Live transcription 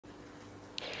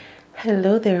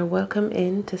Hello there, welcome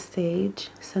in to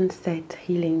Sage Sunset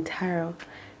Healing Tarot.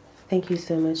 Thank you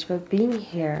so much for being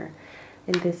here.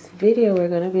 In this video, we're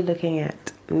going to be looking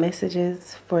at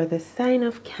messages for the sign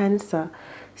of Cancer,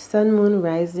 Sun, Moon,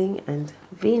 Rising, and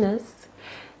Venus.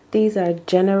 These are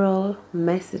general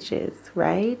messages,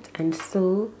 right? And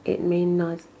so it may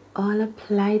not all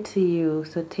apply to you.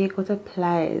 So take what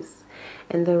applies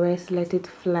and the rest let it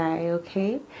fly,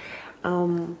 okay?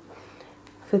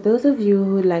 For those of you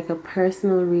who would like a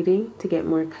personal reading to get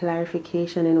more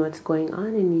clarification in what's going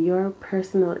on in your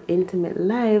personal intimate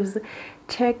lives,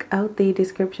 check out the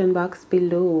description box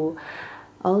below.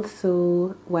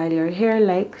 Also, while you're here,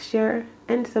 like, share,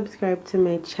 and subscribe to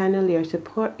my channel. Your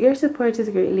support is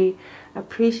greatly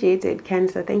appreciated,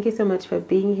 Cancer. Thank you so much for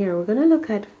being here. We're going to look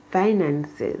at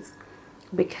finances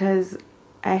because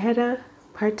I had a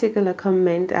particular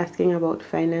comment asking about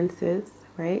finances.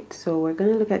 Right, so we're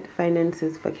going to look at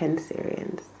finances for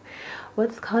Cancerians.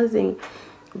 What's causing?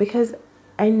 Because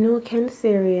I know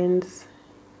Cancerians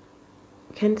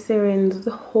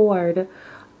hoard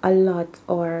a lot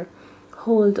or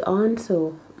hold on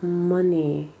to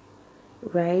money,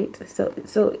 right? So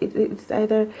it's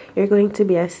either you're going to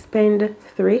be a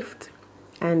spendthrift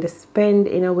and spend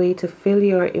in a way to fill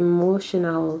your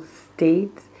emotional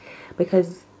state,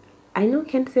 because I know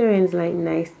Cancerians like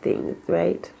nice things,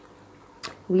 right?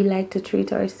 We like to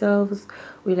treat ourselves,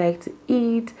 we like to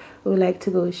eat, we like to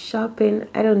go shopping.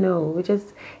 I don't know, we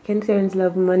just, Cancerians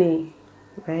love money,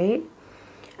 right?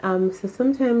 So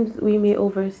sometimes we may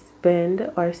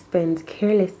overspend or spend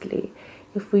carelessly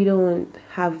if we don't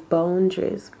have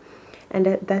boundaries.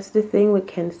 And that's the thing with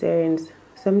Cancerians.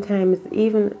 Sometimes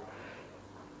even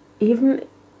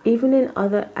in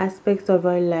other aspects of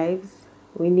our lives,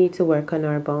 we need to work on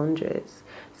our boundaries.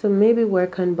 So maybe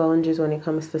work on boundaries when it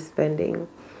comes to spending.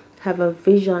 Have a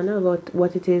vision about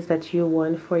what it is that you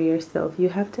want for yourself. You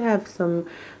have to have some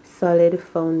solid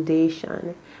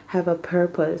foundation. Have a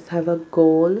purpose, have a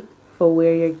goal for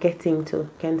where you're getting to,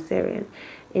 Cancerian,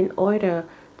 in order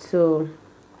to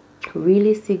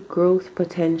really see growth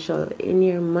potential in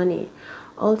your money.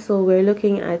 Also, we're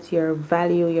looking at your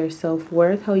value, your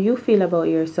self-worth, how you feel about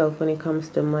yourself when it comes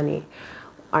to money.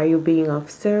 Are you being of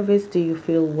service? Do you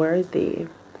feel worthy?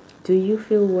 Do you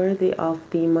feel worthy of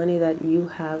the money that you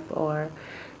have or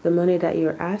the money that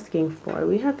you're asking for?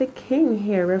 We have the King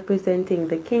here representing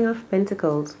the King of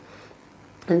Pentacles.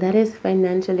 And that is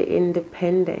financially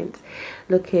independent,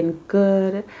 looking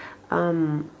good,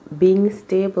 being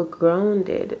stable,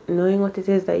 grounded, knowing what it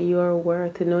is that you are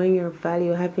worth, knowing your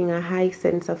value, having a high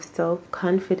sense of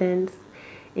self-confidence,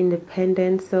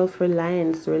 independence,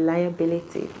 self-reliance,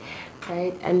 reliability,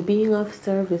 right? And being of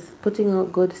service, putting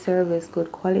out good service,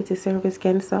 good quality service,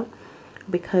 Cancer,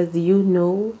 because you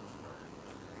know,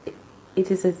 it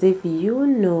is as if you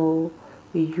know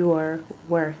your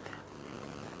worth.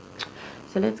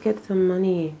 So let's get some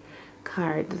money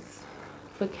cards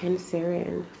for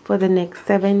Cancerian for the next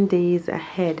 7 days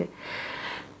ahead.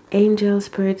 Angel,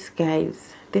 spirits,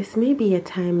 guides. This may be a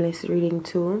timeless reading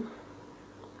too.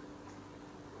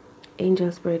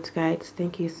 Angel, spirits, guides,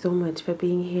 thank you so much for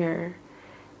being here.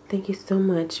 Thank you so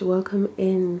much. Welcome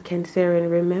in, Cancerian.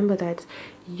 Remember that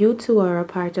you too are a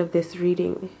part of this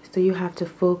reading. So you have to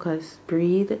focus,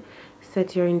 breathe,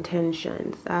 set your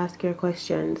intentions, ask your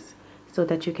questions, so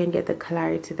that you can get the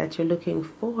clarity that you're looking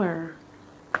for.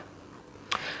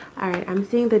 Alright, I'm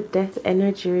seeing the death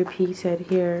energy repeated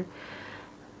here.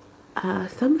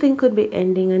 Something could be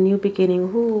ending, a new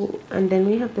beginning. And then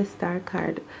we have the Star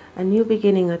card. A new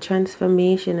beginning, a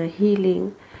transformation, a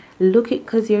healing. Look it,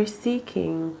 because you're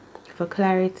seeking for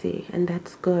clarity, and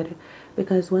that's good.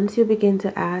 Because once you begin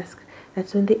to ask,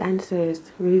 that's when the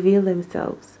answers reveal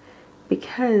themselves.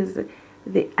 Because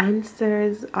the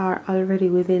answers are already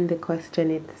within the question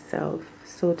itself,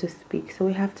 so to speak. So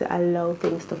we have to allow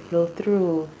things to flow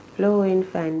through, flow in,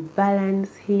 find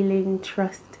balance, healing,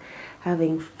 trust,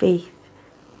 having faith.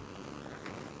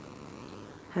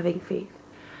 Having faith.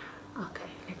 Okay,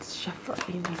 let's shuffle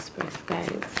in these spirits, guys.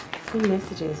 Some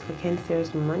messages for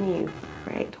Cancer's money,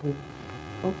 right?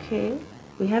 Okay,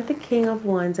 we have the King of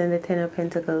Wands and the Ten of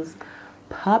Pentacles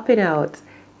popping out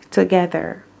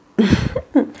together.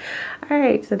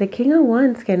 Alright, so the King of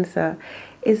Wands, Cancer,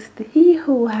 is he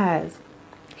who has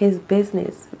his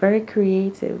business, very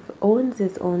creative, owns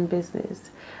his own business,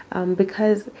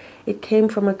 because it came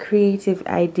from a creative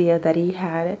idea that he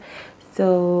had.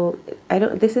 So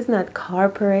this is not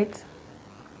corporate,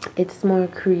 it's more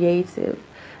creative,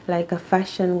 like a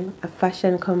fashion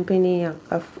company,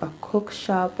 a cook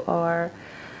shop, or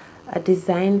a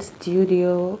design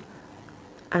studio,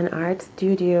 an art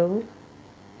studio.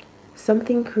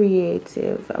 something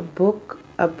creative, a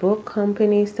book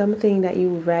company, something that you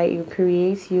write, you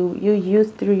create, you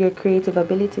use through your creative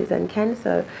abilities. And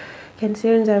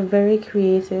Cancerians are very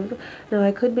creative. Now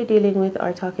I could be dealing with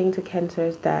or talking to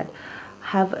Cancers that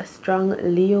have a strong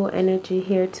Leo energy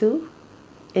here too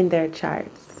in their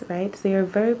charts, right? So you're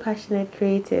very passionate,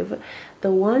 creative.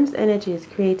 The one's energy is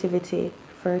creativity,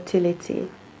 fertility,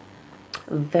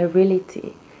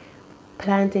 virility,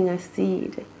 planting a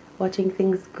seed, watching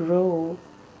things grow.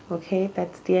 Okay,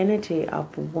 that's the energy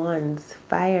of wands,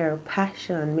 fire,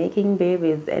 passion, making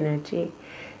babies energy,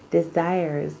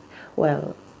 desires.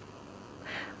 Well,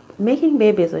 making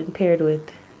babies when paired with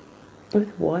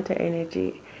water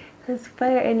energy, because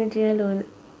fire energy alone.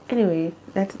 Anyway,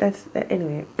 that's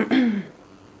anyway.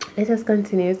 Let us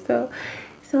continue. So,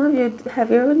 some of you have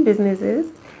your own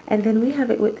businesses, and then we have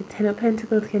it with the Ten of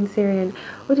Pentacles Cancerian,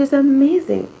 which is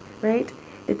amazing, right?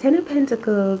 The Ten of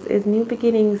Pentacles is new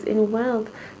beginnings in wealth.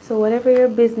 So whatever your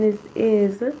business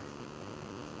is,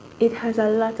 it has a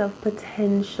lot of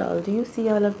potential. Do you see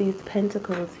all of these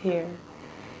pentacles here?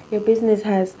 Your business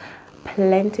has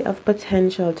plenty of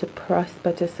potential to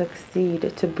prosper, to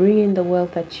succeed, to bring in the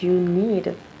wealth that you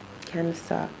need,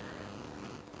 Cancer.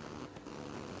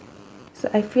 So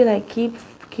I feel like keep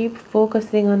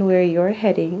focusing on where you're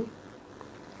heading,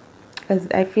 because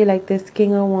I feel like this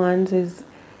King of Wands is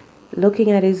looking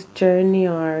at his journey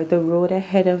or the road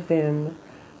ahead of him.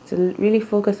 So really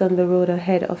focus on the road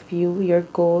ahead of you, your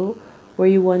goal, where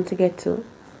you want to get to.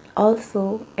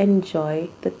 Also enjoy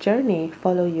the journey,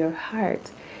 follow your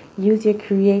heart. Use your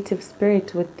creative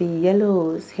spirit with the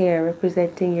yellows here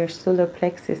representing your solar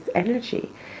plexus energy.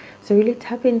 So really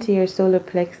tap into your solar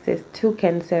plexus, too,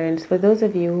 Cancerians. For those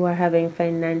of you who are having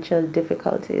financial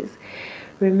difficulties,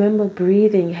 remember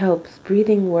breathing helps.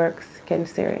 Breathing works,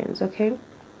 Cancerians, okay?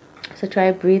 So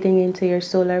try breathing into your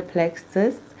solar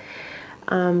plexus.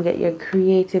 Get your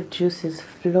creative juices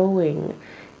flowing.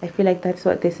 I feel like that's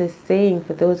what this is saying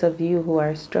for those of you who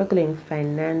are struggling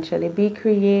financially. Be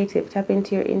creative. Tap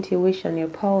into your intuition, your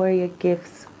power, your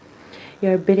gifts,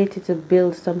 your ability to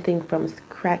build something from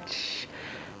scratch.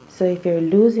 So if you're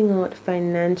losing out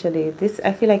financially, this,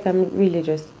 I feel like I'm really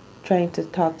just trying to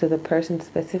talk to the person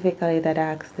specifically that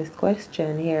asked this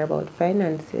question here about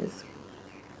finances.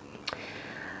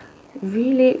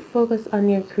 Really focus on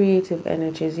your creative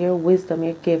energies, your wisdom,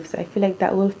 your gifts. I feel like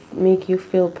that will make you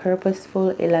feel purposeful,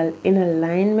 in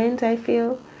alignment. I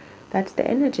feel that's the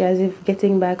energy, as if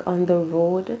getting back on the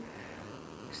road.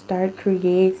 Start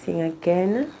creating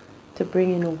again to bring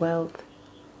in wealth.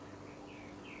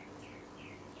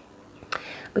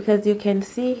 Because you can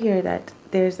see here that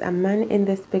there's a man in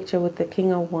this picture with the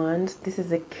King of Wands. This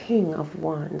is a King of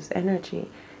Wands energy.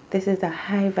 This is a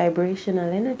high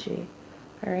vibrational energy.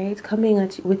 All right, coming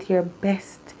at you with your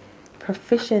best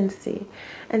proficiency.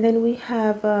 And then we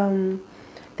have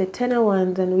the Ten of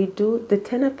Wands, and we do the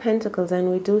Ten of Pentacles, and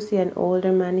we do see an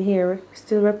older man here,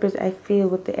 still represent, I feel,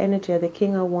 with the energy of the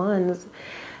King of Wands,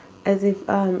 as if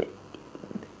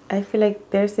I feel like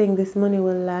they're saying this money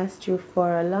will last you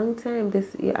for a long time.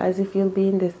 This, as if you'll be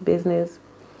in this business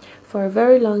for a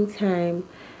very long time,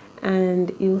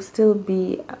 and you'll still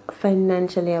be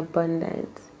financially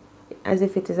abundant, as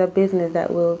if it is a business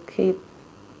that will keep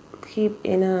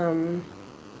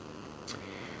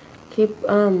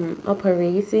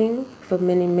operating for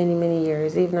many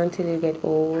years, even until you get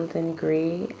old and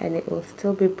gray, and it will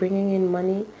still be bringing in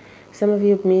money. Some of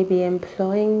you may be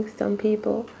employing some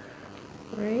people,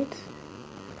 right?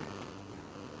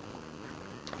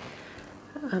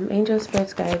 Angel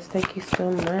spirits, guys, thank you so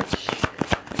much.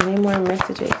 Any more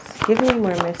messages? Give me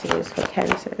more messages for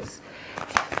Cancers.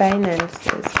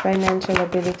 Finances, financial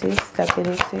ability,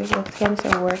 stability. What's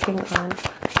Cancer working on?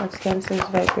 What's Cancer's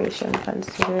vibration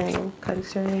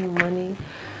concerning money?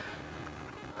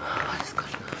 What is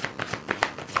going on?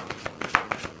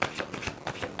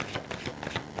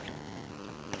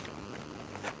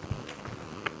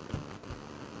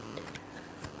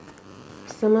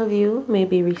 Some of you may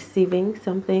be receiving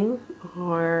something,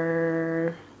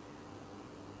 or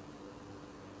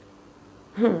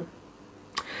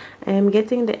I am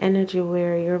getting the energy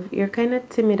where you're kind of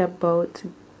timid about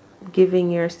giving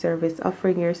your service,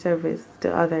 offering your service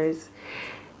to others.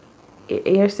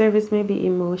 Your service may be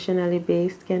emotionally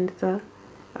based, Cancer,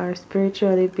 or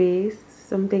spiritually based,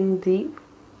 something deep.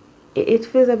 It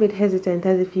feels a bit hesitant,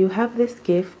 as if you have this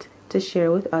gift to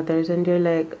share with others, and you're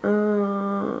like,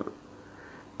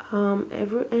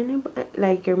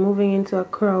 like you're moving into a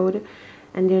crowd,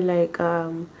 and you're like,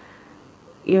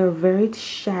 you're very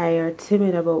shy or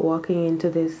timid about walking into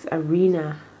this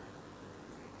arena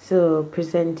to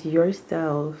present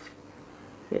yourself.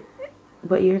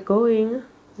 But you're going.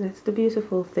 That's the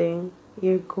beautiful thing.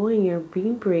 You're going, you're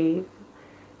being brave.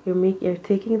 You're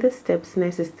taking the steps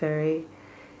necessary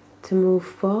to move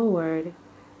forward.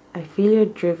 I feel you're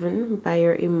driven by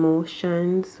your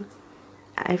emotions.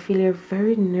 I feel you're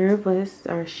very nervous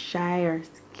or shy or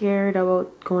scared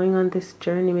about going on this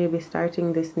journey, maybe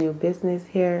starting this new business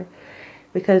here,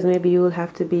 because maybe you will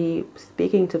have to be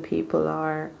speaking to people,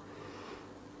 or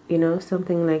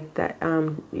something like that,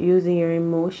 using your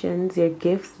emotions, your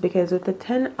gifts, because with the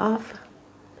 10 of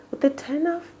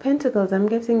Pentacles, I'm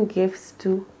getting gifts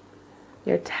too.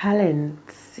 Your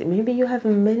talents. Maybe you have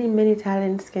many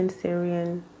talents,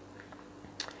 Cancerian.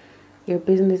 Your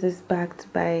business is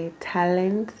backed by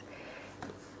talent.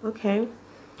 Okay.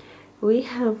 We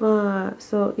have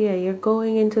so yeah, you're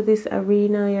going into this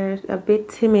arena, you're a bit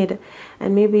timid,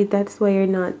 and maybe that's why you're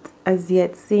not as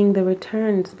yet seeing the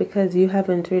returns, because you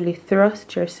haven't really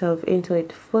thrust yourself into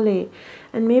it fully.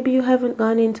 And maybe you haven't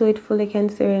gone into it fully,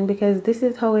 Cancerian, because this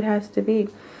is how it has to be.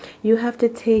 You have to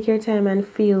take your time and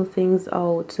feel things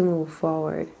out to move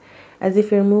forward, as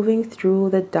if you're moving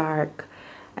through the dark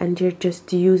and you're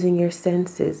just using your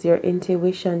senses, your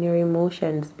intuition, your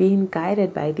emotions, being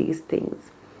guided by these things.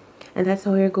 And that's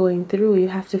how you're going through. You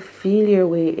have to feel your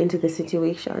way into the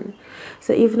situation.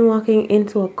 So even walking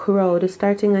into a crowd,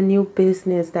 starting a new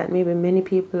business that maybe many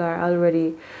people are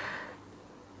already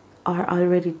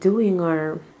doing,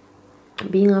 or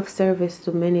being of service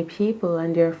to many people,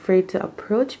 and you're afraid to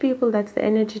approach people, that's the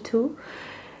energy too.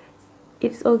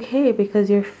 It's okay, because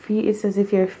it's as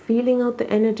if you're feeling out the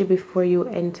energy before you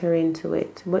enter into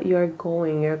it. But you're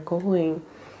going.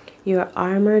 You're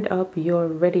armored up, you're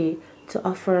ready to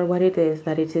offer what it is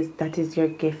that is your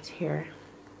gift here.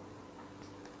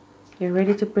 You're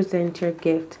ready to present your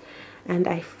gift, and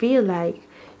I feel like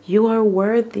you are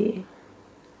worthy.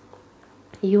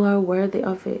 You are worthy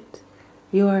of it.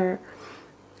 You are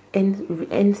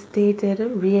reinstated,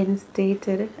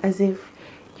 as if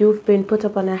you've been put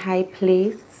up on a high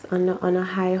place, on a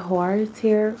high horse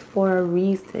here for a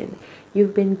reason.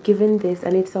 You've been given this,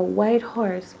 and it's a white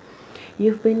horse.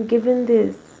 You've been given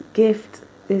this gift,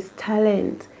 this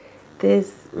talent,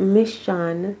 this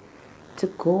mission to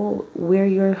go where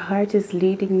your heart is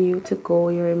leading you to go.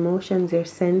 Your emotions, your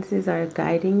senses are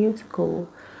guiding you to go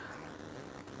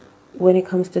when it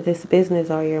comes to this business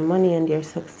or your money and your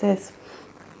success,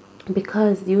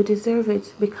 because you deserve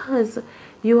it, because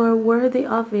you are worthy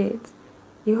of it.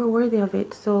 You are worthy of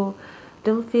it. So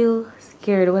don't feel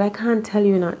scared. Well, I can't tell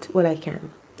you not. Well, I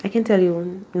can. I can tell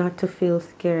you not to feel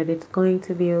scared. It's going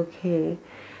to be okay.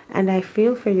 And I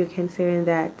feel for you, considering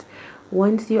that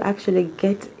once you actually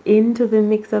get into the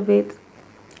mix of it,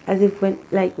 as if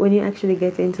when you actually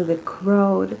get into the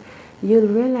crowd, you'll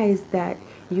realize that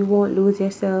you won't lose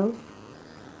yourself.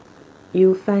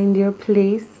 You'll find your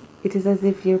place. It is as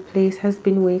if your place has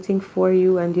been waiting for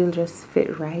you, and you'll just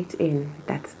fit right in.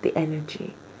 That's the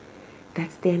energy.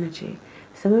 That's the energy.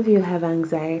 Some of you have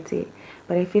anxiety,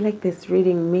 but I feel like this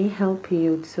reading may help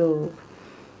you to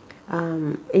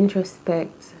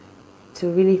introspect, to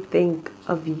really think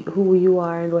of who you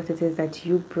are and what it is that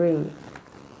you bring.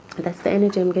 That's the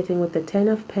energy I'm getting with the 10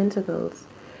 of Pentacles.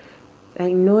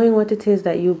 Like knowing what it is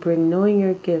that you bring, knowing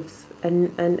your gifts,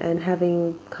 and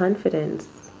having confidence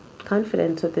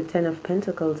with the 10 of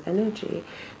Pentacles energy.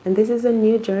 And this is a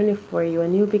new journey for you, a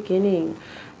new beginning.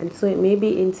 And so it may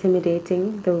be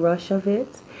intimidating, the rush of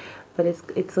it, but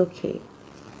it's okay.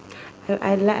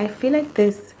 I feel like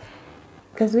this,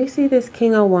 because we see this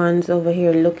King of Wands over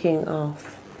here looking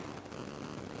off.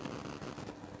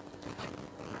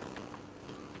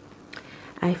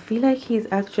 I feel like he's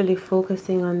actually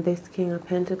focusing on this King of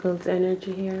Pentacles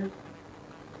energy here.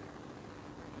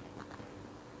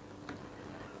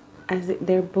 As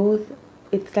they're both,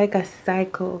 it's like a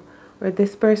cycle where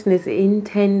this person is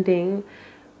intending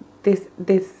this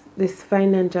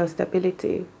financial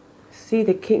stability. See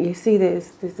the king, you see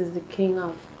this is the King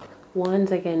of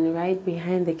Wands again, right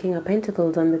behind the King of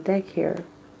Pentacles on the deck here.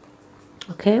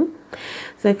 Okay,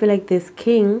 so I feel like this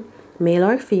king, male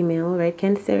or female, right,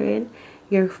 Cancerian,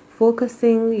 you're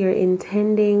focusing, you're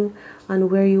intending on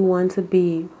where you want to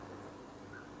be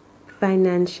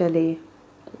financially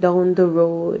down the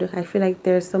road. I feel like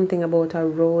there's something about a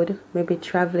road, maybe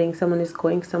traveling, someone is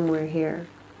going somewhere here.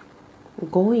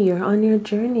 You're on your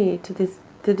journey to this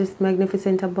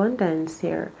magnificent abundance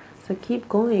here. So keep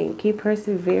going, keep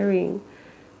persevering,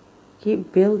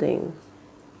 keep building.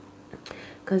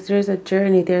 Because there's a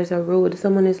journey, there's a road,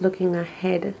 someone is looking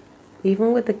ahead.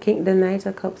 Even with the Knight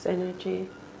of Cups energy.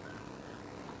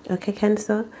 Okay,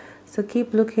 Cancer. So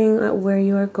keep looking at where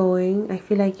you are going. I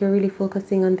feel like you're really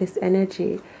focusing on this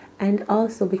energy. And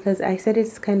also, because I said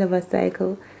it's kind of a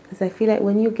cycle, because I feel like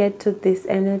when you get to this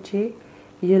energy,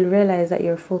 you'll realize that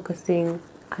you're focusing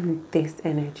on this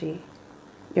energy.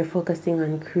 You're focusing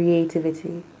on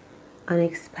creativity, on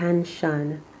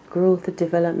expansion, growth,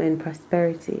 development,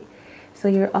 prosperity. So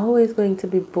you're always going to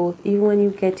be both. Even when you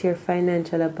get your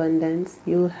financial abundance,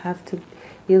 you'll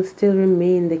still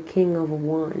remain the king of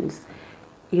wands.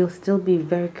 You'll still be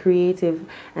very creative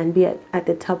and be at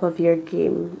the top of your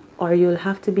game, or you'll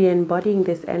have to be embodying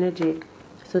this energy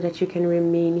so that you can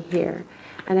remain here.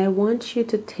 And I want you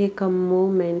to take a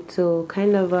moment to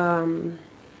kind of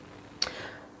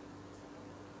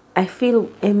I feel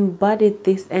embody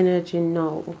this energy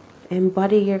now.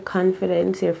 Embody your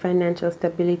confidence, your financial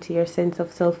stability, your sense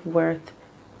of self-worth,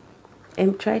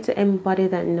 and try to embody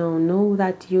that now. Know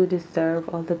that you deserve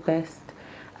all the best.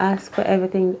 Ask for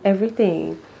everything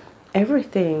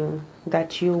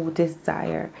that you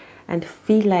desire, and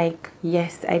feel like,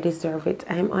 yes, I deserve it.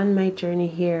 I'm on my journey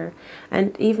here.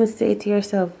 And even say to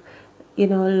yourself,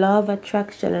 law of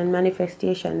attraction and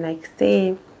manifestation, like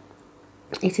say,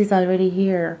 it is already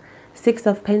here. Six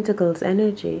of Pentacles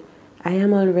energy. I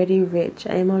am already rich.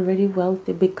 I am already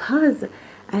wealthy because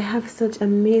I have such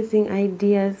amazing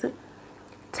ideas,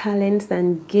 talents,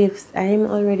 and gifts. I am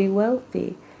already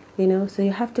wealthy. So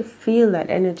you have to feel that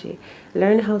energy.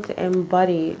 Learn how to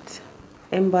embody it.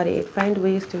 Embody it. Find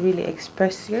ways to really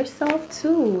express yourself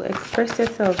too. Express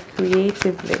yourself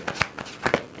creatively.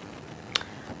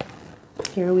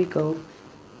 Here we go.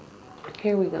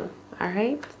 Here we go. All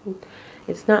right?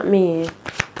 It's not me.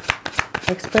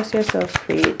 Express yourself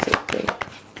creatively.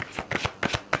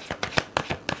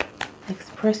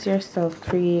 Express yourself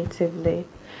creatively.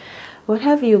 What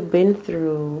have you been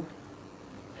through?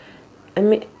 I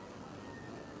mean,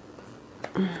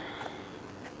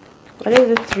 what is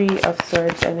the Three of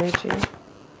Swords energy?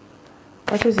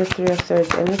 What is the Three of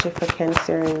Swords energy for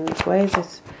Cancerians? Why is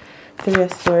this Three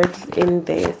of Swords in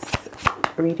this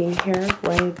reading here?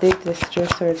 Why did this Three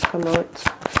of Swords come out?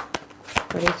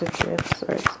 What is the Three of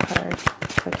Swords card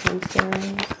for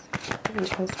Cancerians? Three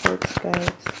of Swords, guys.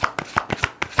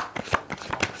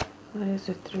 What is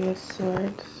the Three of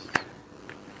Swords?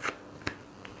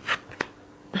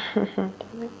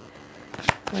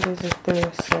 What is the Three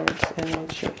of Swords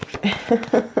energy?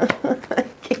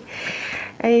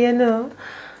 And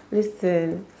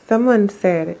listen, someone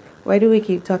said, why do we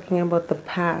keep talking about the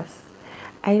past?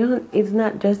 It's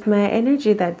not just my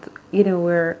energy that,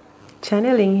 we're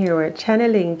channeling here. We're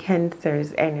channeling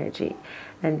Cancer's energy.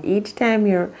 And each time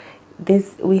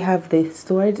we have the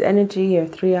Swords energy, your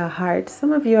Three of Hearts.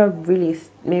 Some of you are really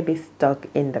maybe stuck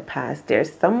in the past.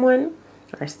 There's someone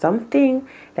or something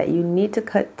that you need to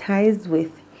cut ties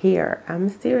with here. I'm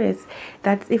serious.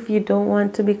 That's if you don't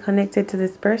want to be connected to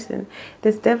this person.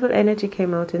 This Devil energy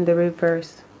came out in the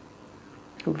reverse.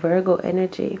 Virgo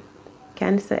energy,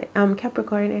 Cancer,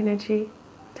 Capricorn energy,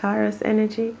 Taurus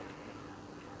energy.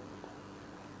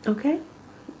 Okay.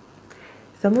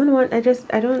 I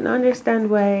don't understand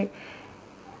why.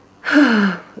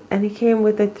 And it came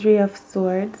with the Three of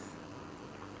Swords.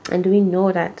 And we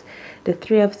know that the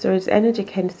Three of Swords energy,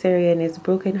 Cancerian, is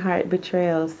broken heart,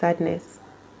 betrayal, sadness,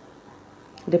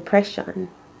 depression,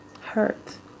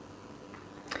 hurt.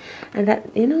 And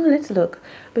that, let's look,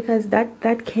 because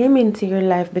that came into your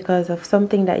life because of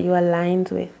something that you aligned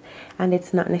with. And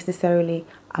it's not necessarily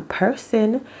a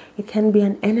person. It can be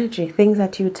an energy, things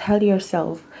that you tell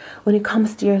yourself when it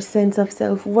comes to your sense of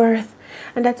self-worth.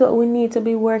 And that's what we need to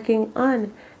be working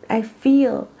on. I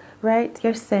feel, right?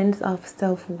 Your sense of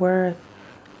self-worth.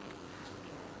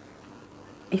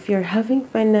 If you're having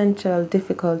financial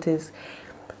difficulties,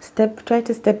 try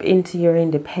to step into your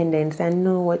independence and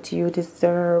know what you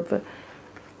deserve.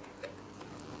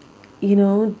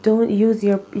 Don't use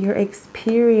your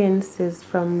experiences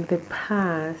from the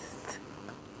past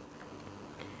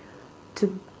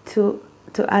to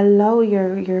allow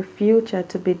your future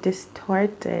to be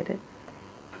distorted,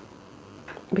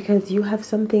 because you have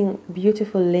something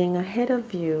beautiful laying ahead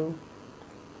of you.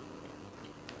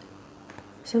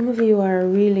 Some of you are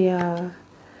really I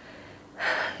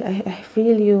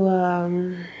feel you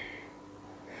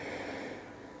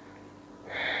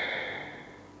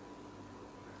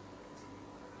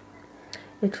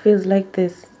it feels like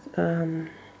this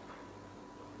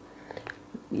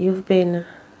you've been,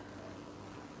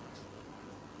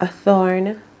 a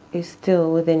thorn is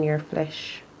still within your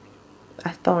flesh. A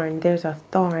thorn, there's a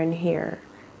thorn here,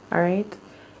 all right,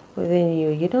 within you.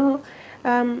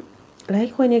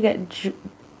 Like when you get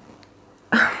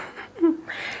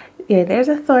yeah, there's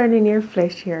a thorn in your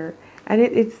flesh here, and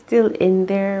it's still in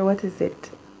there. What is it?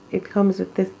 It comes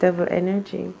with this Devil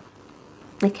energy.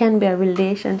 It can be a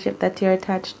relationship that you're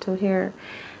attached to here.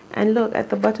 And look, at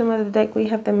the bottom of the deck, we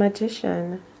have the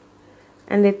Magician.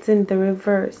 And it's in the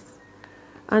reverse.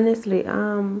 Honestly,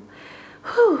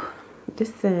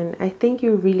 listen, I think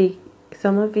you really,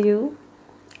 some of you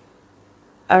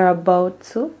are about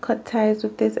to cut ties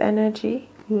with this energy.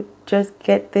 You just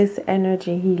get this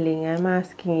energy healing. I'm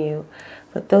asking you.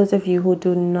 But those of you who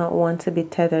do not want to be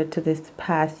tethered to this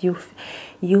past, you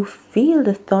feel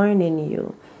the thorn in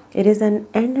you. It is an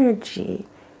energy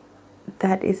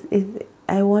that is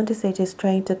I want to say, just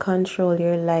trying to control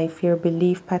your life, your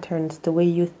belief patterns, the way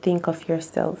you think of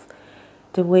yourself,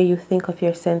 the way you think of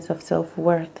your sense of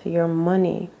self-worth, your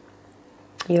money,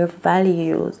 your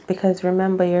values. Because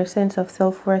remember, your sense of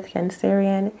self-worth,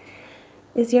 Cancerian,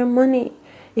 is your money.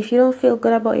 If you don't feel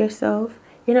good about yourself,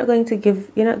 you're not going to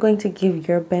give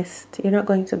your best. You're not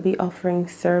going to be offering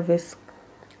service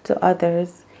to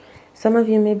others. Some of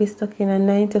you may be stuck in a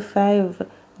 9-to-5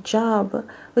 job,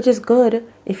 which is good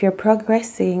if you're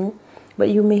progressing, but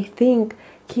you may think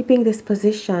keeping this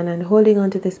position and holding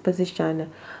on to this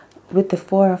position with the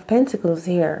Four of Pentacles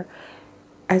here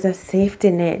as a safety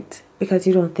net, because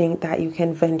you don't think that you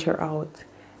can venture out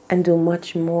and do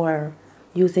much more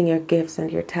using your gifts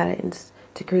and your talents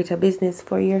to create a business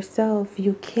for yourself.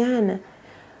 You can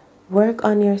work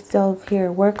on yourself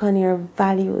here, work on your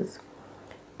values,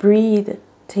 breathe,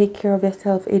 take care of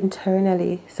yourself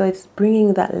internally. So it's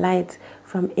bringing that light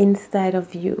from inside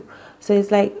of you. So it's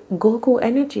like Goku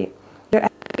energy. You're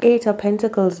at the Eight of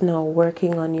Pentacles now,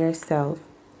 working on yourself.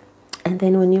 And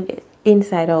then when you get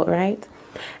inside out, right?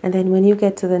 And then when you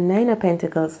get to the Nine of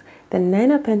Pentacles, the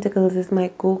Nine of Pentacles is my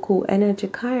Goku energy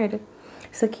card.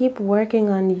 So keep working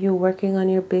on you, working on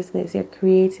your business, your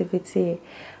creativity.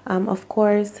 Of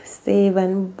course, save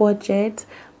and budget,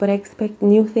 but expect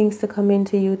new things to come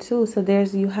into you too. So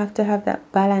you have to have that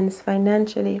balance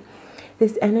financially.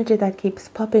 This energy that keeps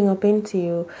popping up into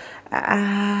you.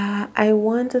 I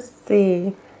want to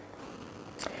say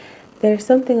there's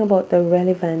something about the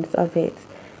relevance of it.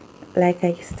 Like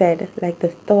I said, like the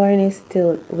thorn is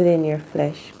still within your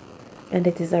flesh, and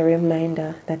it is a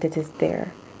reminder that it is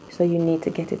there. So you need to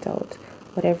get it out.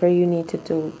 Whatever you need to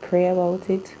do, pray about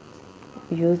it.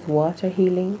 Use water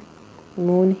healing,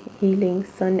 moon healing,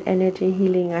 sun energy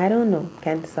healing. I don't know,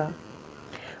 Cancer.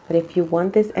 But if you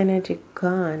want this energy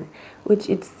gone, which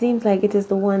it seems like it is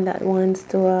the one that wants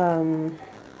to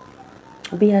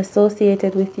be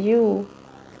associated with you.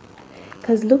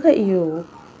 Because look at you.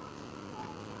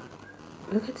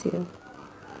 Look at you.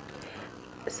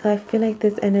 So I feel like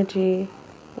this energy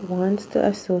wants to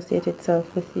associate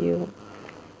itself with you,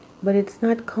 but it's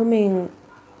not coming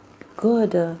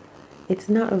good. It's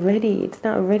not ready. It's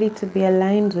not ready to be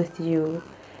aligned with you.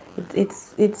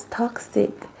 It's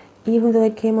toxic. Even though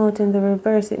it came out in the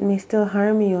reverse, it may still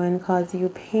harm you and cause you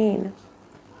pain.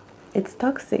 It's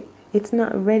toxic. It's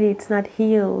not ready. It's not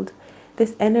healed.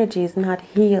 This energy is not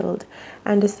healed,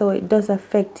 and so it does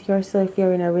affect yourself if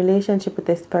you're in a relationship with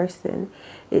this person.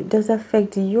 It does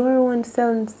affect your own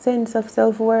sense of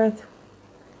self-worth.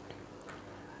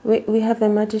 We have the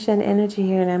Magician energy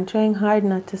here, and I'm trying hard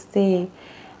not to say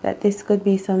that this could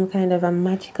be some kind of a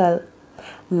magical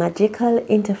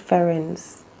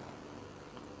interference.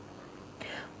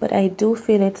 But I do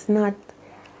feel it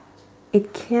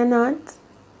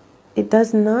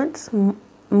does not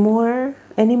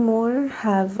anymore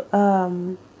have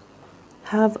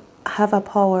a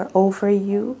power over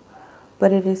you,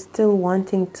 but it is still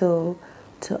wanting to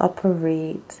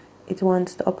operate. It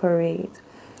wants to operate,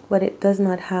 but it does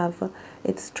not have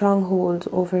its stronghold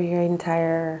over your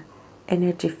entire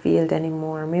energy field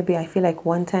anymore. Maybe I feel like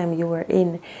one time you were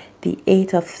in the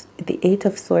Eight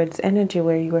of Swords energy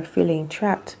where you were feeling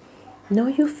trapped. Now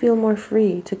you feel more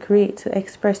free to create, to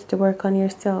express, to work on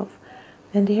yourself.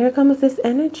 And here comes this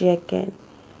energy again.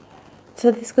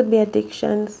 So this could be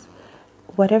addictions,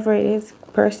 whatever it is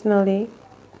personally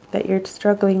that you're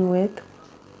struggling with,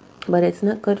 but it's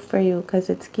not good for you because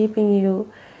it's keeping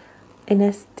you in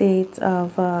a state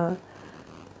of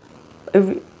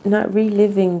not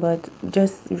reliving, but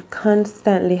just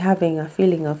constantly having a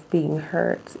feeling of being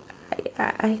hurt.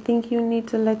 I think you need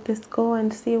to let this go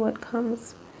and see what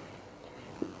comes.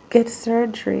 Get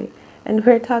surgery. And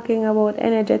we're talking about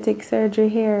energetic surgery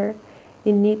here.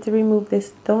 You need to remove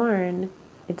this thorn.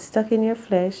 It's stuck in your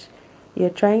flesh. You're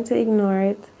trying to ignore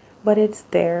it, but it's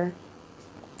there.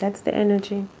 That's the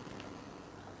energy.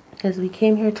 Because we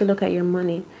came here to look at your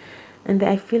money. And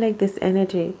I feel like this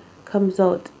energy comes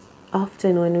out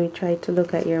often when we try to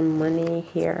look at your money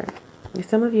here.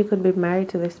 Some of you could be married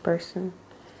to this person,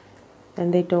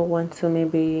 and they don't want to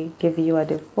maybe give you a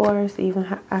divorce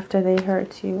even after they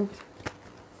hurt you.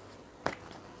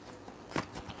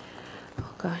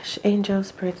 Gosh, angel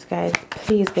spirits, guys,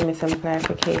 please give me some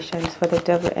clarifications for the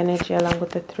devil energy along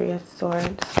with the Three of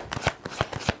Swords.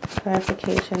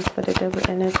 Clarifications for the devil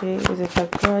energy. Is it a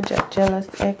grudge, a jealous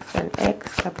ex, an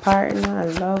ex, a partner, a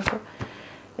love?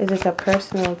 Is it a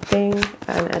personal thing,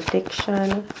 an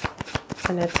addiction,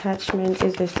 an attachment?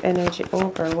 Is this energy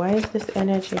over? Why is this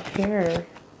energy here?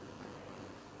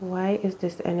 Why is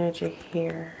this energy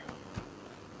here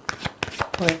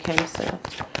for Cancer?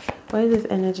 Why is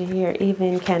this energy here?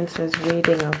 Even Cancer's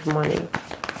reading of money.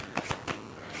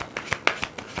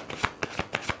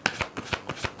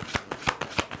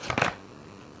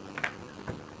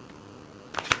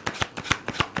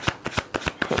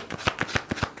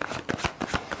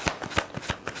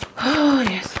 Oh,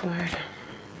 yes, Lord.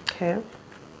 Okay.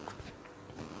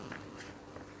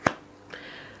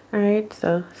 Alright,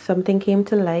 so something came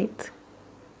to light.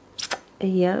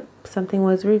 Yep, something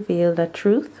was revealed, a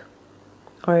truth,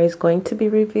 or is going to be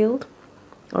revealed,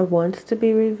 or wants to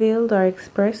be revealed, or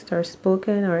expressed, or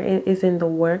spoken, or is in the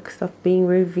works of being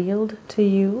revealed to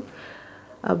you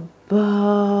about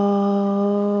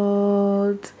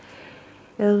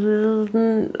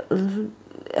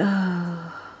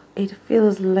it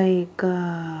feels like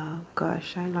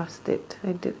gosh, I lost it.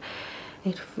 I did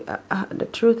it. The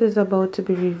truth is about to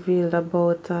be revealed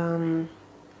about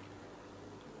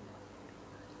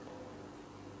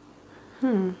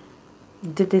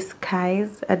the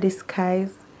disguise, a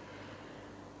disguise,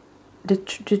 the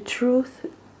truth,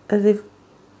 as if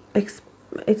it's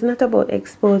not about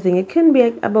exposing. It can be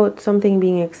about something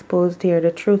being exposed here.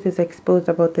 The truth is exposed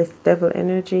about this devil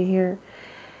energy here.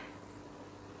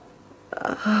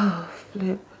 Oh,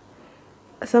 flip.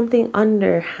 Something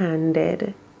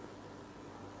underhanded,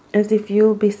 as if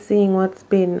you'll be seeing what's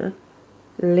been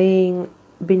laying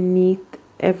beneath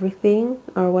everything,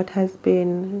 or what has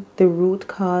been the root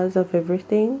cause of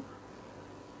everything.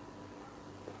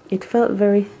 It felt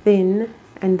very thin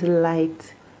and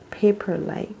light,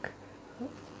 paper-like.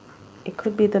 It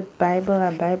could be the Bible,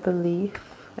 a Bible leaf,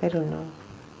 I don't know.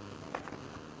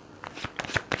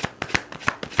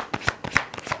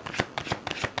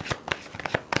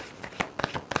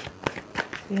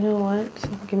 You know what?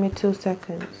 Give me 2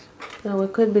 seconds. Now we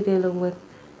could be dealing with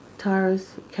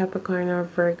Taurus, Capricorn, or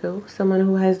Virgo. Someone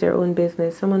who has their own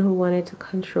business. Someone who wanted to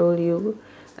control you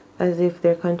as if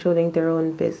they're controlling their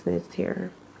own business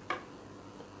here.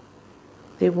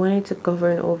 They wanted to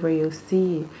govern over you.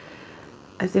 See,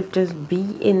 as if just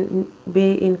be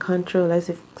in control. As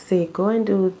if say, go and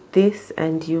do this,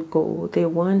 and you go. They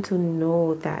want to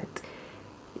know that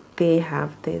they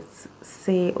have this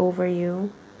say over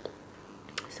you.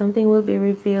 Something will be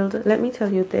revealed. Let me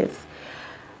tell you this.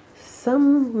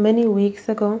 Many weeks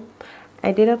ago,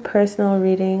 I did a personal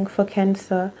reading for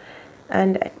Cancer,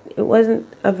 and it wasn't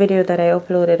a video that I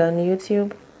uploaded on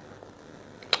YouTube.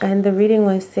 And the reading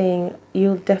was saying,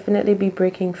 you'll definitely be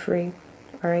breaking free,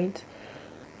 all right?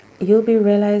 You'll be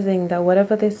realizing that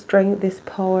whatever this strength, this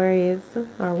power is,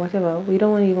 or whatever, we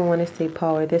don't even want to say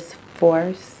power, this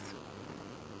force,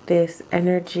 this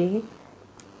energy,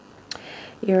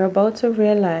 you're about to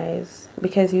realize,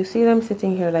 because you see them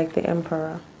sitting here like the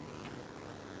Emperor.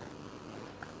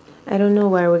 I don't know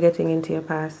why we're getting into your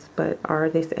past, or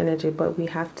this energy, but we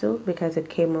have to, because it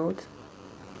came out.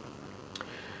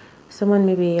 Someone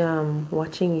may be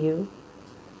watching you,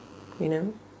 you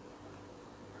know.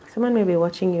 Someone may be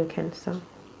watching you, Cancer,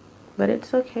 but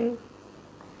it's okay.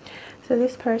 So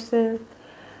this person,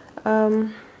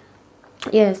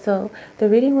 yeah, so the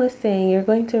reading was saying you're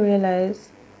going to realize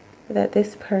that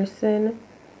this person,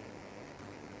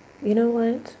 you know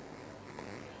what?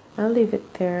 I'll leave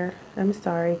it there. I'm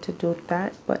sorry to do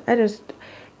that, but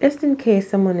just in case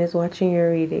someone is watching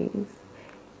your readings,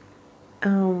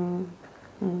 in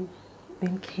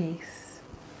case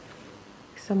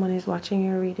someone is watching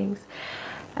your readings,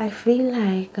 I feel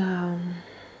like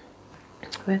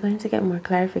we're going to get more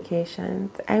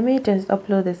clarifications. I may just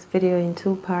upload this video in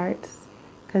 2 parts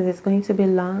because it's going to be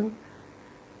long.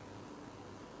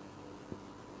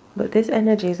 But this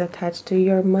energy is attached to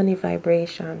your money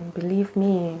vibration, believe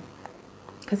me.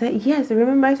 Because yes,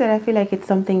 remember I said I feel like it's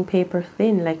something paper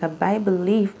thin, like a Bible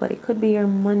leaf, but it could be your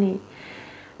money.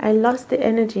 I lost the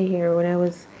energy here when I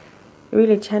was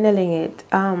really channeling it.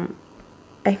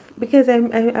 Because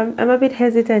I'm a bit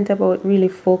hesitant about really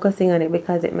focusing on it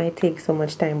because it might take so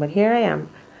much time. But here I am,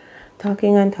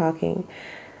 talking and talking.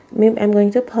 Maybe I'm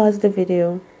going to pause the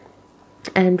video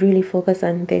and really focus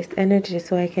on this energy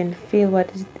so I can feel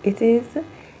what it is,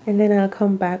 and then I'll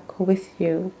come back with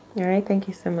you. All right, thank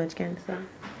you so much, Cancer.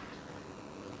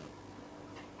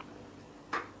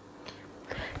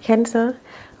 Cancer,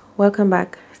 welcome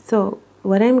back. So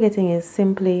what I'm getting is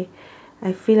simply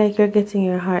I feel like you're getting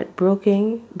your heart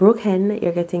broken,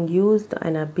 you're getting used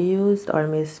and abused or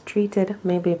mistreated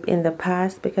maybe in the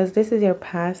past, because this is your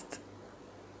past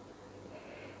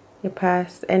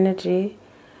energy,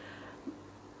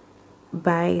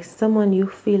 by someone you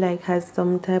feel like has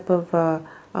some type of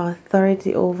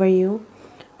authority over you.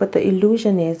 But the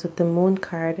illusion is, with the moon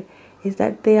card, is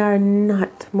that they are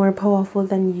not more powerful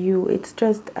than you. It's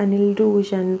just an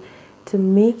illusion to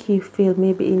make you feel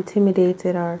maybe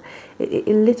intimidated, or it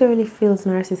literally feels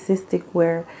narcissistic,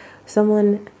 where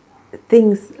someone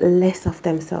thinks less of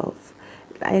themselves,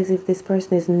 as if this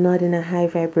person is not in a high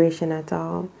vibration at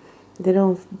all. They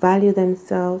don't value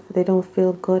themselves, they don't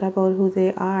feel good about who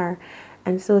they are,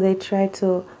 and so they try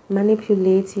to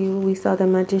manipulate you. We saw the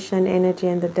magician energy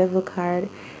and the devil card,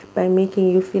 by making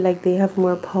you feel like they have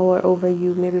more power over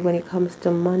you, maybe when it comes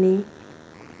to money,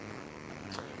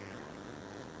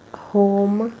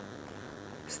 home,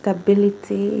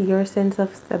 stability, your sense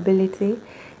of stability.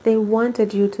 They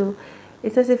wanted you to,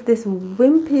 it's as if this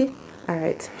wimpy, all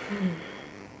right,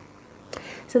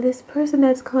 so this person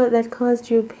that caused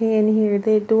you pain here,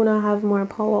 they do not have more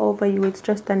power over you. It's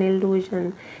just an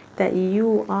illusion that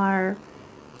you are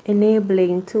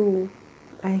enabling too,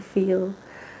 I feel.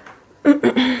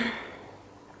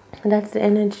 That's the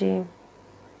energy.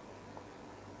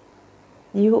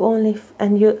 You only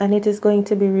and it is going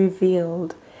to be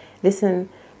revealed. Listen,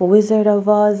 Wizard of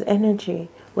Oz energy.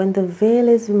 When the veil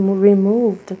is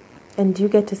removed and you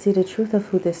get to see the truth of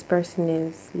who this person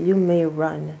is, you may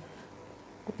run.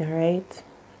 All right?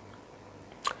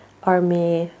 Or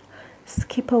may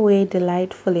skip away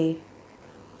delightfully,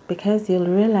 because you'll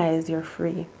realize you're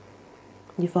free.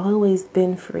 You've always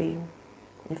been free.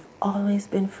 You've always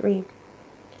been free.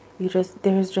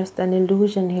 There's just an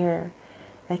illusion here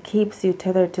that keeps you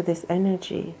tethered to this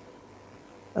energy.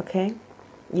 Okay?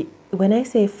 When I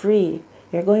say free,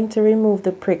 you're going to remove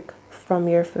the prick from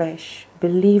your flesh.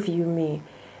 Believe you me.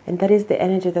 And that is the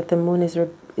energy that the moon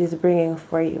is bringing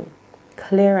for you.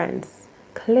 Clearance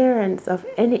of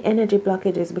any energy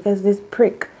blockages, because this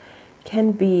prick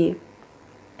can be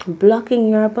blocking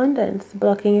your abundance,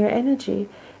 blocking your energy.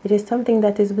 It is something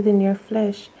that is within your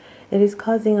flesh. It is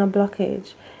causing a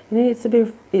blockage. It needs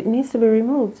to be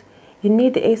removed. You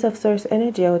need the Ace of Swords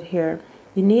energy out here.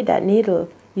 You need that needle.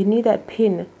 You need that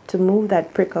pin to move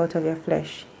that prick out of your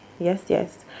flesh. Yes,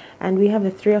 yes. And we have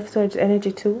the Three of Swords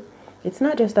energy too. It's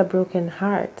not just a broken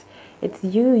heart. It's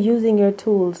you using your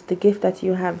tools, the gift that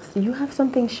you have. So you have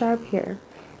something sharp here.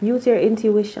 Use your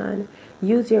intuition.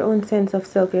 Use your own sense of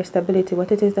self, your stability,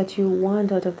 what it is that you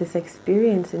want out of this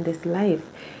experience in this life.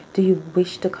 Do you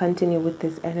wish to continue with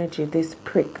this energy, this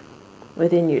prick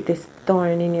within you, this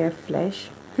thorn in your flesh?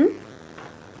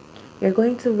 You're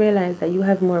going to realize that you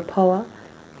have more power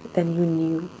than you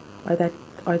knew,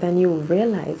 or than you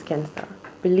realize, Cancer.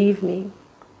 Believe me.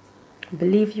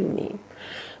 Believe you me.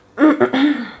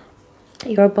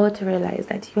 You're about to realize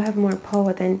that you have more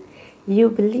power than you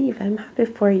believe. I'm happy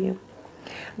for you.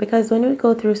 Because when we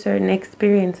go through certain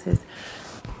experiences,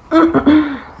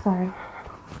 sorry,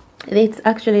 it's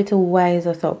actually to wise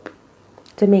us up,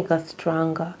 to make us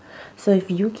stronger. So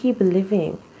if you keep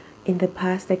living in the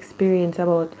past experience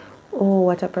about, oh,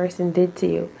 what a person did to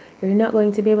you, you're not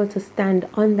going to be able to stand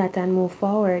on that and move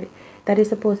forward. That is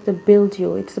supposed to build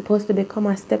you. It's supposed to become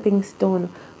a stepping stone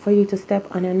for you to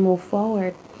step on and move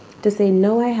forward. To say,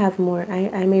 no, I have more.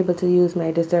 I'm able to use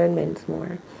my discernment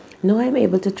more. No, I'm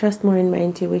able to trust more in my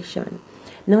intuition.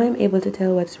 No, I'm able to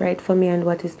tell what's right for me and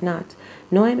what is not.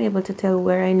 No, I'm able to tell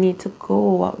where I need to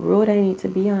go, what road I need to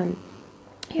be on.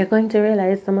 You're going to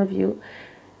realize, some of you,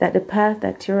 that the path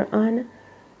that you're on,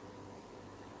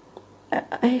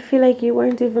 I feel like you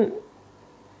weren't even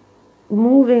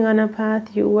moving on a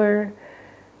path. You were,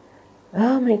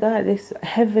 oh my God, this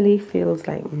heavily feels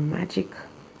like magic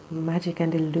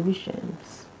and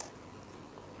illusions.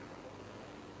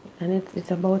 And it's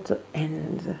about to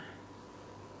end.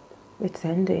 It's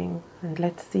ending, and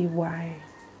let's see why.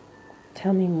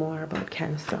 Tell me more about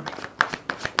Cancer.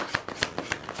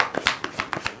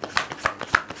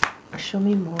 Show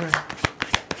me more.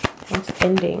 What's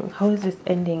ending? How is this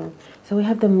ending? So we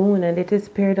have the moon, and it is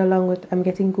paired along with, I'm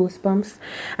getting goosebumps,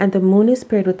 and the moon is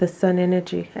paired with the sun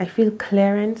energy. I feel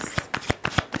clearance.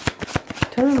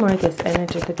 Tell me more of this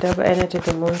energy, the double energy,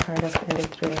 the moon card of the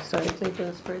Three of Swords. So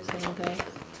just for a second, guys.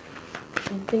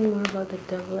 Something more about the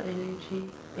double energy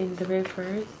in the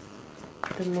reverse,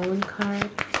 the moon card,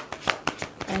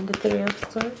 and the Three of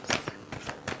Swords.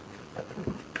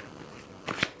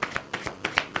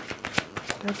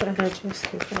 Double energy,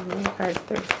 excuse me, moon card,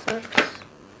 Three of Swords.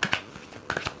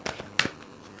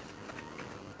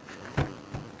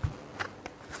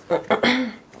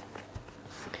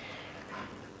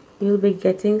 You'll be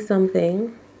getting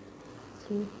something,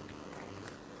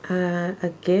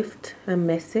 a gift, a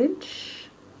message.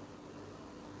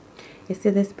 You see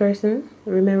this person?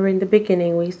 Remember in the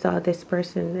beginning we saw this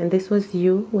person, and this was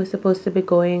you who was supposed to be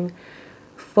going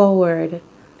forward,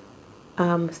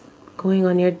 going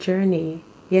on your journey.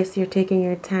 Yes, you're taking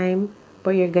your time,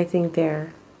 but you're getting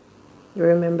there. You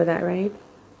remember that, right?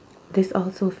 This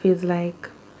also feels like,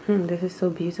 this is so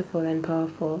beautiful and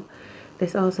powerful.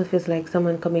 This also feels like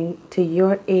someone coming to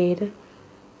your aid,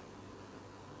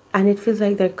 and it feels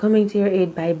like they're coming to your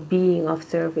aid by being of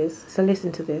service. So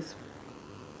listen to this.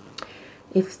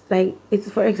 If, like,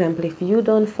 it's for example, if you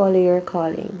don't follow your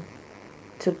calling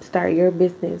to start your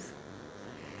business,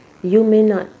 you may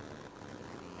not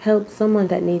help someone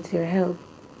that needs your help.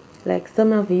 Like,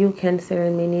 some of you Cancer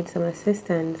may need some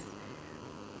assistance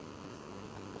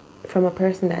from a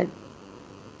person that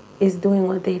is doing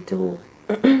what they do.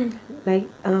 Like,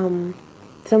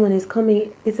 someone is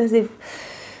coming. It's as if,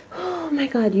 oh my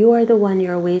God, you are the one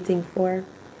you're waiting for.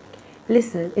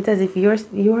 Listen, it's as if you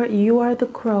are the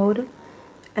crowd,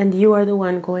 and you are the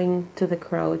one going to the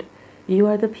crowd. You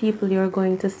are the people you're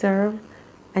going to serve,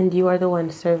 and you are the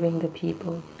one serving the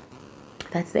people.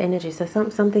 That's the energy. So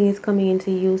something is coming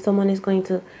into you. Someone is going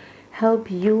to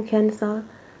help you, Cancer,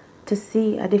 to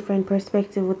see a different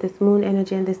perspective with this moon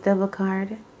energy and this devil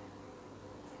card,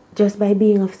 just by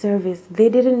being of service. They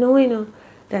didn't know,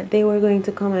 that they were going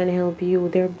to come and help you.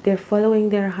 They're following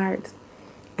their hearts,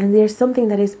 and there's something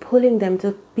that is pulling them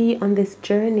to be on this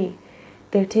journey.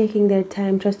 They're taking their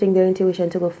time, trusting their intuition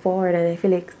to go forward, and I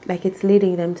feel like it's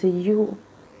leading them to you,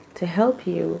 to help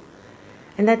you.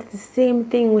 And that's the same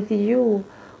thing with you.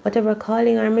 Whatever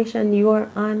calling or mission you're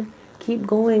on, keep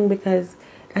going, because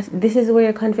this is where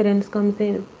your confidence comes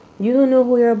in. You don't know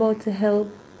who you're about to help.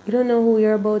 You don't know who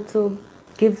you're about to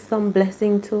give some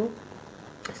blessing to.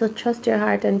 So trust your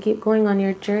heart and keep going on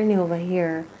your journey over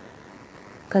here.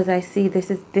 Because I see this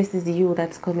is you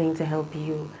that's coming to help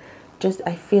you.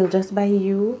 I feel just by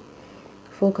you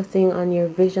focusing on your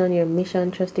vision, your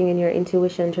mission, trusting in your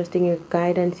intuition, trusting your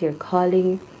guidance, your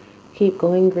calling. Keep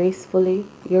going gracefully.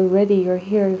 You're ready. You're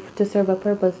here to serve a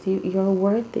purpose. You're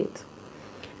worth it.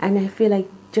 And I feel like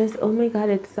oh my God,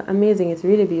 it's amazing. It's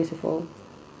really beautiful,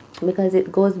 because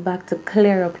it goes back to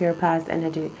clear up your past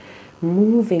energy,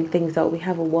 moving things out. We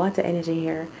have a water energy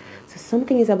here. So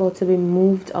something is about to be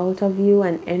moved out of you,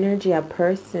 an energy, a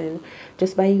person,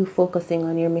 just by you focusing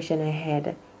on your mission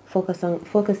ahead,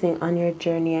 focusing on your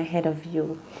journey ahead of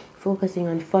you, focusing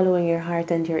on following your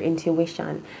heart and your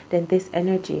intuition. Then this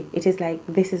energy, it is like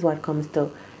this is what comes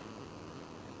to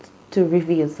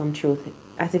reveal some truth,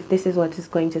 as if this is what is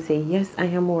going to say, yes, I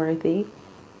am worthy.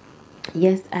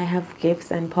 Yes, I have gifts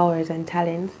and powers and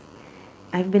talents.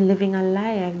 I've been living a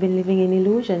lie. I've been living in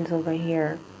illusions over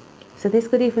here. So this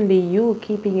could even be you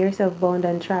keeping yourself bound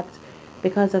and trapped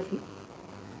because of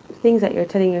things that you're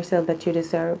telling yourself that you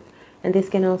deserve. And this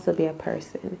can also be a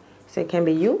person. So it can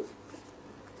be you,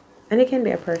 and it can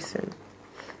be a person.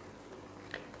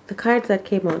 The cards that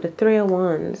came out, the Three of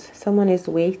Wands, someone is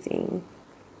waiting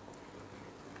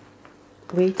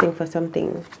for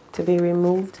something to be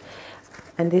removed.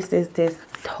 And this is this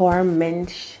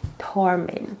torment,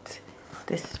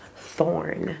 this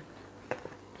thorn.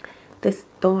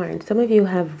 Some of you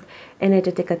have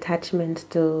energetic attachment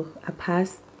to a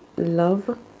past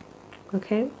love.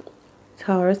 Okay,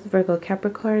 Taurus, Virgo,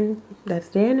 Capricorn, that's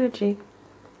the energy.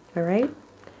 All right,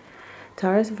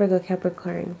 Taurus, Virgo,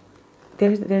 Capricorn.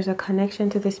 There's a connection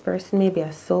to this person, maybe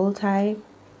a soul tie.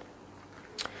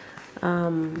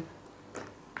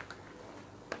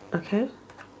 Okay,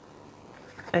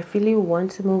 I feel you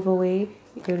want to move away.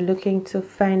 You're looking to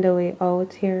find a way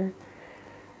out here.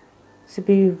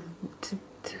 You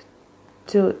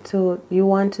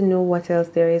want to know what else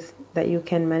there is that you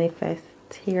can manifest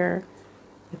here.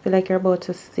 I feel like you're about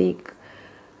to seek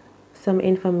some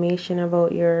information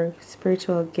about your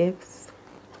spiritual gifts.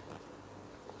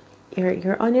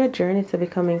 You're on your journey to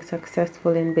becoming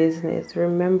successful in business.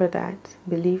 Remember that.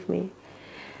 Believe me.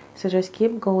 So just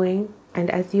keep going, and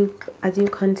as you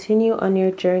continue on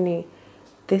your journey,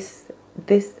 this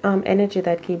energy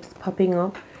that keeps popping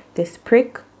up, this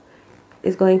prick,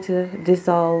 is going to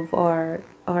dissolve or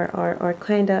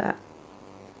kind of,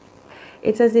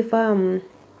 it's as if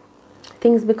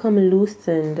things become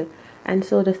loosened, and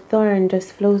so the thorn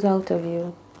just flows out of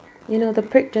you. The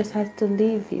prick just has to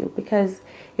leave you, because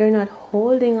you're not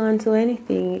holding on to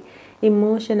anything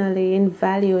emotionally in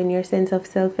value in your sense of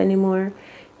self anymore.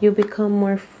 You become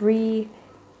more free,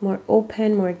 more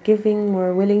open, more giving,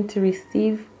 more willing to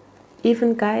receive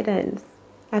even guidance.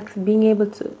 Being able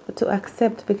to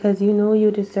accept, because you know you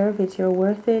deserve it, you're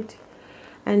worth it,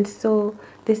 And so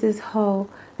this is how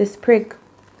this prick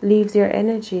leaves your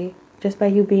energy, just by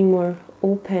you being more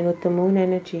open with the moon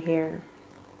energy here.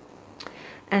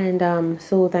 And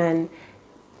so then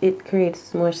it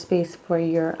creates more space for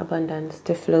your abundance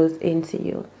to flow into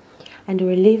you. And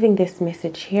we're leaving this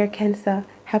message here, Cancer.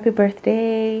 Happy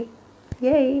birthday!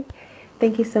 Yay!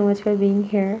 Thank you so much for being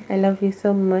here. I love you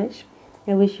so much.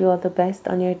 I wish you all the best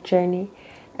on your journey.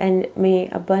 And may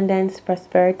abundance,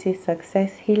 prosperity,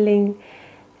 success, healing,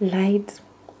 light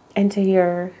enter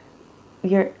your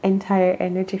entire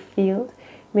energy field.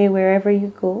 May wherever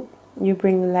you go, you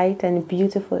bring light and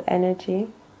beautiful energy.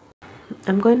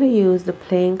 I'm going to use the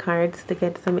playing cards to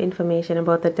get some information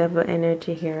about the devil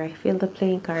energy here. I feel the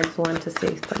playing cards want to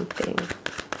say something.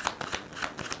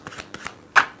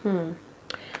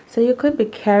 So you could be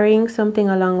carrying something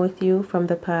along with you from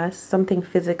the past, something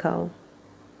physical,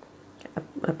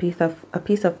 a piece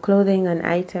of clothing, an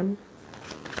item.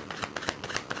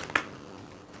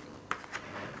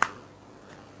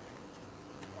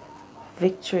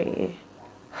 Victory.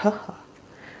 Haha.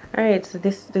 All right, so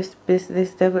this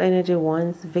devil energy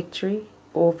wants victory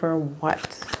over what?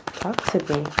 Talk to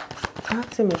me. Talk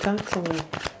to me. Talk to me.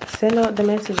 Send out the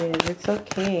messages. It's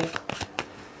okay.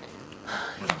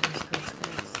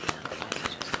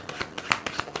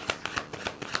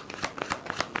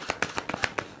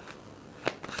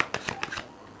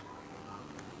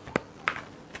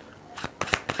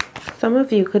 Some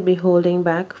of you could be holding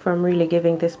back from really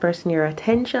giving this person your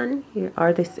attention,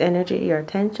 or this energy, your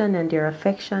attention and your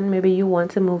affection. Maybe you want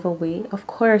to move away. Of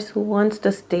course, who wants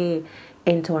to stay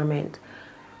in torment?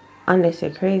 Unless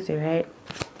you're crazy, right?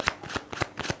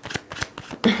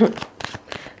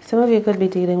 Some of you could be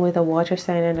dealing with a water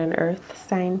sign and an earth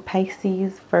sign.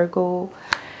 Pisces, Virgo,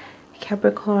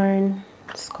 Capricorn,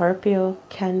 Scorpio,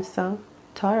 Cancer,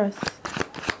 Taurus.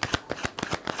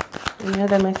 Any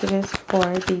other messages for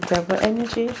the devil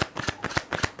energy?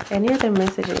 Any other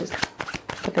messages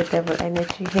for the devil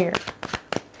energy here?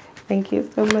 Thank you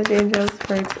so much, angels,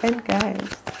 spirits, and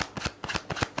guides.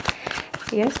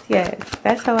 Yes, yes,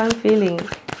 that's how I'm feeling.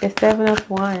 The Seven of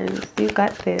Wands. You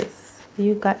got this.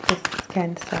 You got this,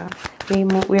 Cancer. We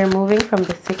are moving from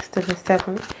the 6th to the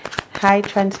 7th. High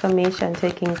transformation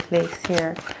taking place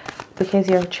here, because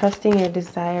you're trusting your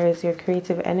desires, your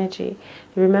creative energy.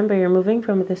 Remember, you're moving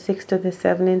from the 6 to the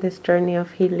 7 in this journey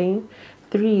of healing.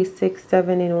 3, 6,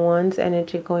 7 in Wands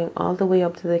energy going all the way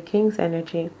up to the King's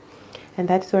energy. And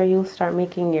that's where you'll start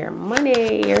making your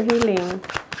money, your healing.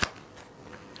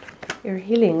 Your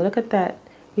healing. Look at that.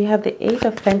 We have the 8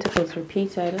 of Pentacles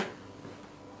repeated.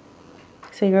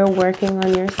 So you're working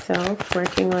on yourself,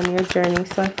 working on your journey.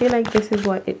 So I feel like this is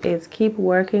what it is. Keep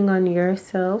working on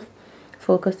yourself,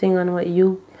 focusing on what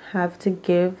you have to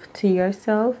give to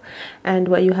yourself and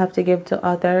what you have to give to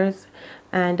others,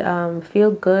 and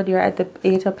feel good. You're at the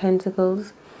 8 of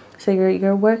Pentacles, so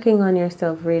you're working on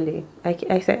yourself, really.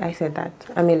 I said that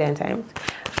a million times,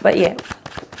 but yeah,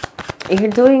 you're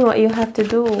doing what you have to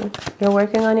do. You're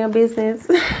working on your business.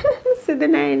 So the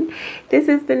 9, this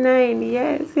is the 9.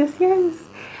 Yes, yes, yes.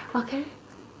 Okay,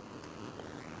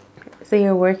 so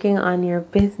you're working on your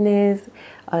business,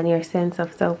 on your sense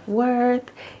of self-worth.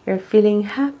 You're feeling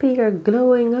happy, you're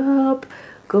glowing up.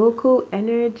 Goku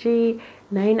energy,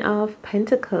 9 of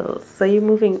Pentacles. So you're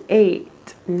moving 8,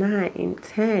 9,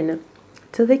 10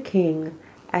 to the King.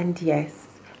 And yes,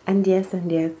 and yes,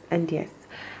 and yes, and yes.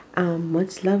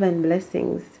 Much love and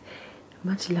blessings.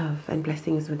 Much love and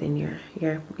blessings within your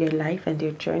life and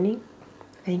your journey.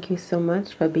 Thank you so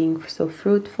much for being so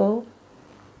fruitful,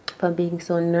 for being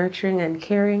so nurturing and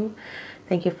caring.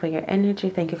 Thank you for your energy.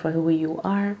 Thank you for who you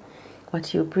are,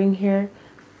 what you bring here.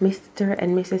 Mr.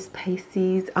 and Mrs.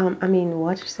 Pisces,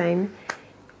 water sign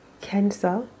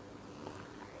Cancer.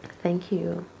 Thank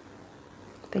you.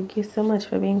 Thank you so much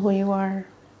for being who you are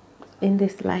in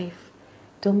this life.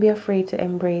 Don't be afraid to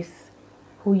embrace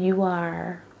who you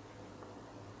are.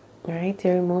 All right,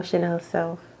 your emotional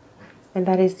self. And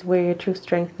that is where your true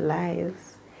strength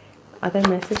lies. Other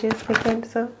messages for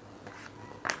Cancer?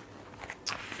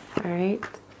 All right,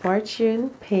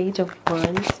 Fortune, Page of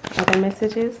Wands. Other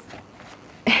messages?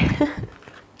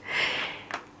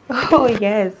 Oh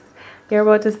yes, you're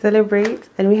about to celebrate,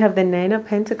 and we have the 9 of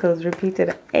Pentacles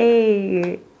repeated.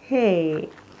 Hey, hey,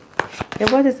 you're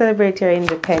about to celebrate your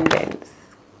independence.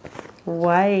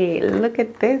 Why? Look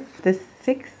at this, the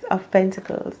 6 of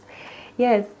Pentacles.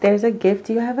 Yes, there's a gift.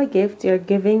 You have a gift. You're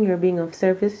giving, you're being of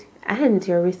service, and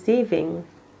you're receiving.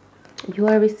 You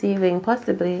are receiving,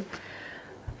 possibly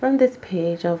from this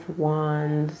Page of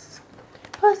Wands.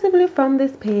 Possibly from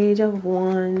this Page of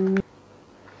Wands.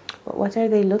 But what are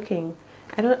they looking?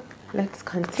 let's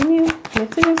continue.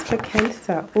 Messages for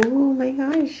Cancer. Oh my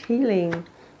gosh, healing.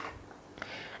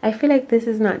 I feel like this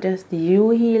is not just you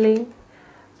healing,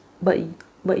 but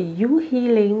you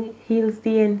healing heals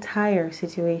the entire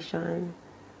situation.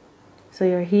 So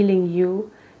you're healing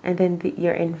you, and then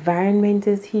your environment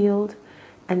is healed,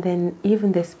 and then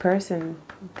even this person,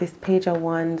 this Page of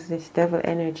Wands, this devil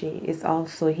energy is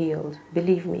also healed.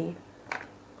 Believe me,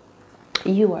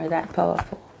 you are that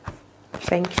powerful.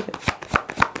 Thank you.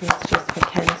 Messages for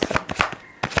Cancer.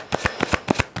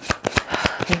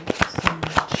 Thank you so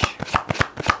much.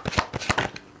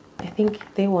 I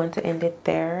think they want to end it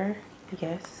there.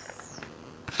 Yes.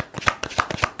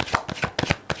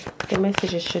 The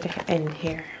messages should end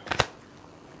here.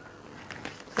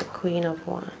 The Queen of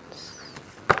Wands.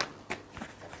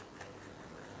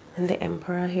 And the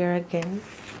Emperor here again.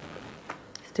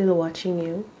 Still watching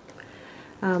you.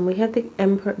 We have the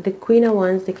Emperor, the Queen of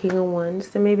Wands, the King of Wands.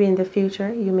 So maybe in the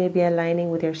future, you may be aligning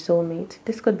with your soulmate.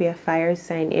 This could be a fire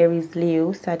sign, Aries,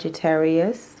 Leo,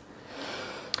 Sagittarius.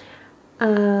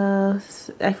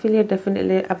 I feel you're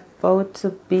definitely about to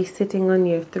be sitting on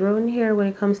your throne here when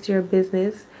it comes to your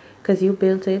business, because you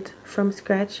built it from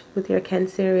scratch with your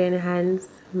Cancerian hands,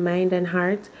 mind and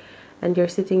heart, and you're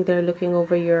sitting there looking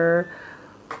over your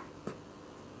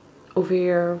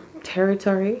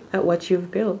territory at what you've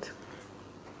built.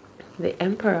 The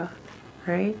Emperor,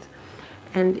 right?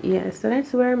 And yeah, so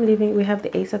that's where I'm leaving. We have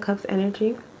the Ace of Cups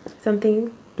energy,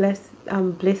 something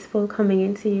blissful coming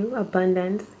into you,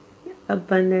 abundance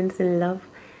and love.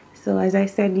 So as I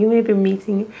said, you may be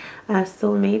meeting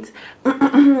soulmates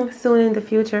soon in the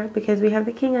future, because we have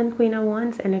the King and Queen of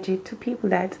Wands energy, two people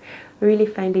that really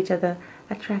find each other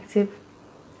attracting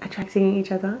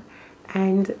each other.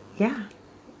 And yeah,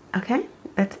 okay,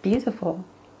 that's beautiful.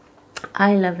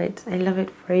 I love it. I love it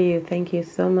for you. Thank you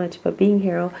so much for being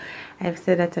here. I've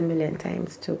said that a million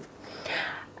times too.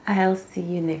 I'll see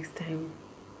you next time.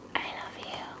 I love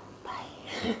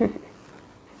you. Bye.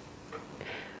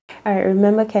 All right,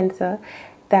 remember, Cancer,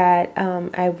 that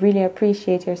I really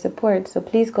appreciate your support. So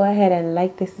please go ahead and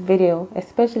like this video,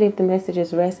 especially if the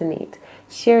messages resonate.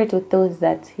 Share it with those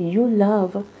that you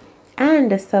love.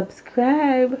 And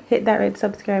subscribe. Hit that red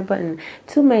subscribe button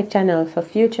to my channel for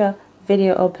future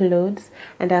video uploads.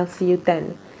 And I'll see you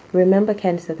then. Remember,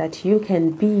 Cancer, that you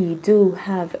can be, do,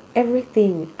 have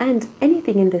everything and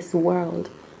anything in this world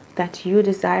that you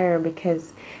desire,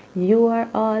 because you are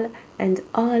all and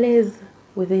all is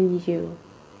within you.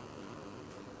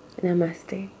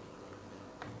 Namaste.